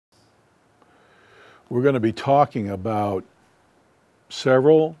We're going to be talking about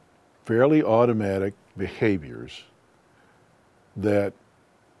several fairly automatic behaviors that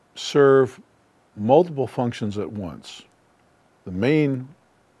serve multiple functions at once. The main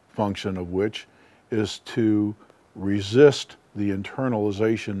function of which is to resist the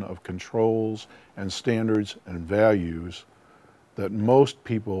internalization of controls and standards and values that most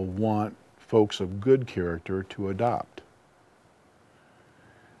people want folks of good character to adopt.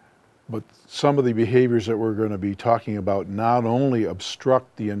 But some of the behaviors that we're going to be talking about not only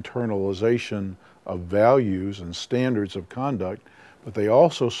obstruct the internalization of values and standards of conduct, but they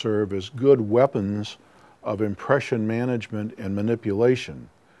also serve as good weapons of impression management and manipulation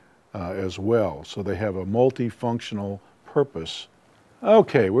as well. So they have a multifunctional purpose.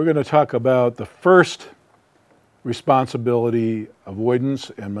 Okay, we're going to talk about the first responsibility, avoidance,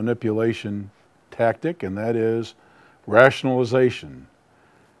 and manipulation tactic, and that is rationalization.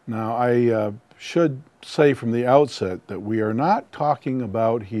 Now, I should say from the outset that we are not talking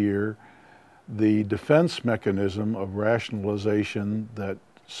about here the defense mechanism of rationalization that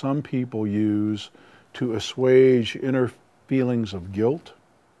some people use to assuage inner feelings of guilt,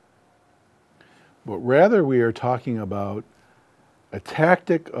 but rather we are talking about a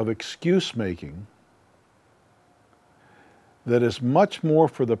tactic of excuse making that is much more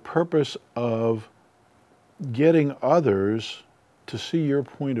for the purpose of getting others to see your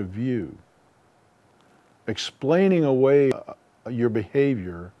point of view, explaining away your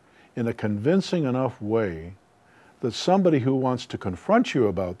behavior in a convincing enough way that somebody who wants to confront you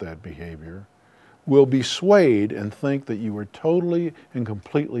about that behavior will be swayed and think that you were totally and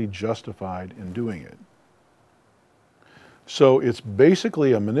completely justified in doing it. So it's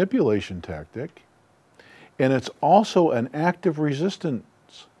basically a manipulation tactic, and it's also an active resistance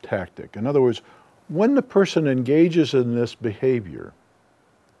tactic. In other words, when the person engages in this behavior,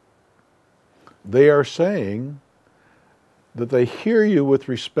 they are saying that they hear you with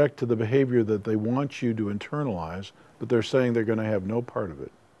respect to the behavior that they want you to internalize, but they're saying they're going to have no part of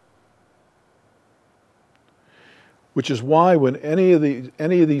it. Which is why when any of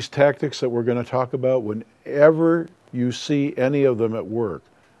these tactics that we're going to talk about, whenever you see any of them at work,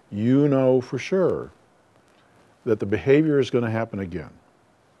 you know for sure that the behavior is going to happen again.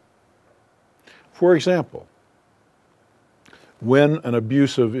 For example, when an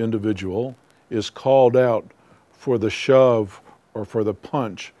abusive individual is called out for the shove or for the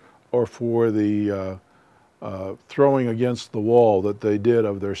punch or for the throwing against the wall that they did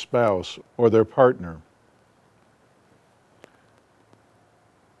of their spouse or their partner,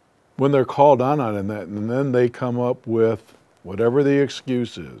 when they're called on that, and then they come up with whatever the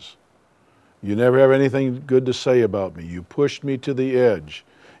excuse is. You never have anything good to say about me. You pushed me to the edge.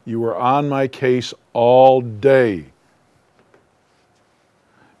 You were on my case all day.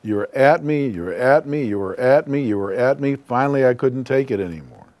 You were at me, you were at me, you were at me, you were at me. Finally, I couldn't take it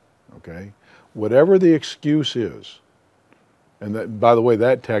anymore, okay? Whatever the excuse is, and that, by the way,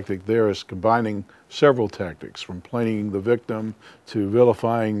 that tactic there is combining several tactics, from blaming the victim to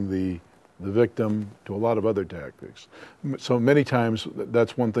vilifying the victim to a lot of other tactics. So many times,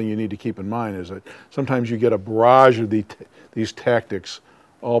 that's one thing you need to keep in mind, is that sometimes you get a barrage of these tactics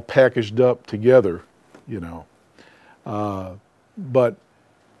all packaged up together, you know. But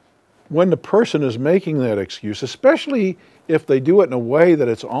when the person is making that excuse, especially if they do it in a way that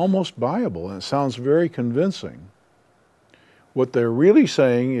it's almost buyable and it sounds very convincing, what they're really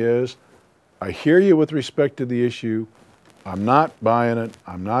saying is, I hear you with respect to the issue, I'm not buying it,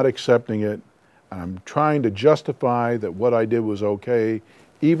 I'm not accepting it, I'm trying to justify that what I did was okay,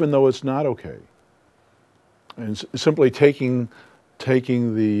 even though it's not okay. And simply taking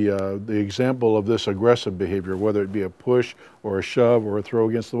the example of this aggressive behavior, whether it be a push or a shove or a throw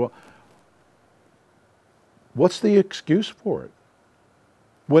against the wall, what's the excuse for it?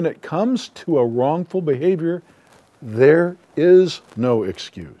 When it comes to a wrongful behavior, there is no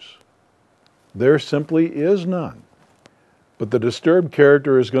excuse. There simply is none. But the disturbed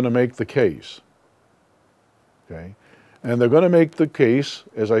character is going to make the case. Okay? And they're going to make the case,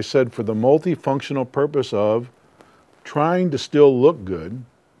 as I said, for the multifunctional purpose of trying to still look good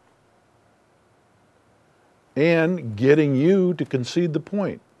and getting you to concede the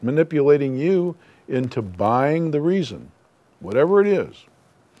point, manipulating you into buying the reason, whatever it is,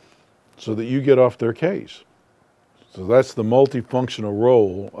 so that you get off their case. So that's the multifunctional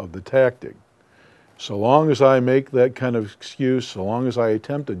role of the tactic. So long as I make that kind of excuse, so long as I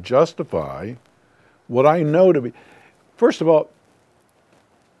attempt to justify what I know to be, first of all,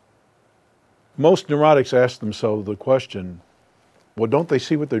 most neurotics ask themselves the question, well, don't they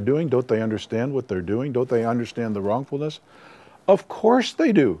see what they're doing? Don't they understand what they're doing? Don't they understand the wrongfulness? Of course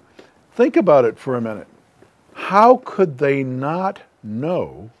they do. Think about it for a minute. How could they not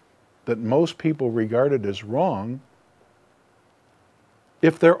know that most people regard it as wrong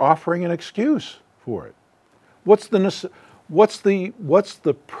if they're offering an excuse for it? What's the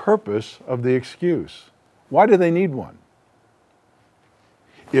purpose of the excuse? Why do they need one?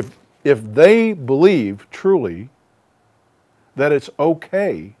 If they believe truly that it's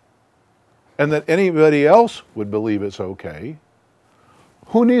okay and that anybody else would believe it's okay,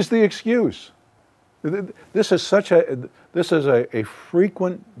 who needs the excuse? This is a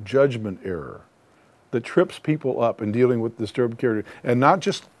frequent judgment error that trips people up in dealing with disturbed character, and not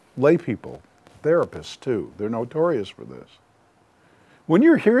just lay people, therapists too. They're notorious for this. When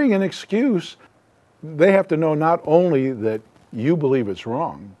you're hearing an excuse, they have to know not only that you believe it's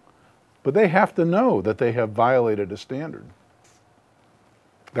wrong, but they have to know that they have violated a standard.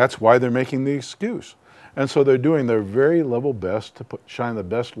 That's why they're making the excuse. And so they're doing their very level best to shine the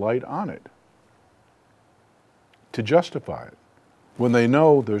best light on it, to justify it, when they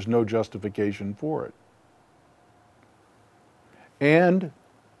know there's no justification for it. And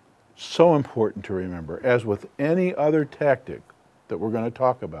so important to remember, as with any other tactic that we're going to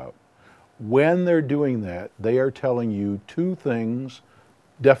talk about, when they're doing that, they are telling you two things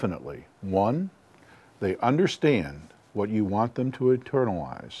definitely. One, they understand what you want them to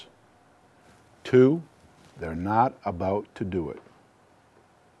internalize. Two, they're not about to do it.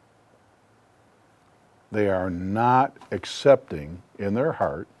 They are not accepting in their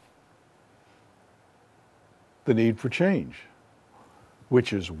heart the need for change,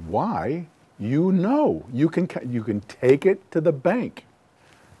 which is why you know you can take it to the bank.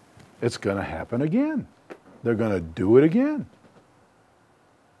 It's going to happen again. They're going to do it again.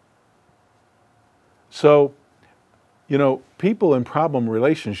 So, you know, people in problem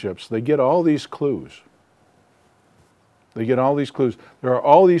relationships, they get all these clues. They get all these clues. There are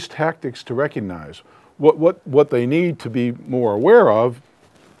all these tactics to recognize. What they need to be more aware of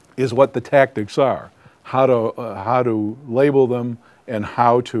is what the tactics are, how to label them and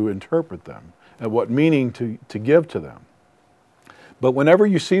how to interpret them, and what meaning to give to them. But whenever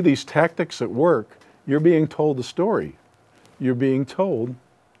you see these tactics at work, you're being told the story. You're being told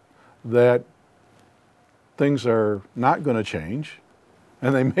that things are not going to change,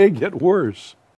 and they may get worse.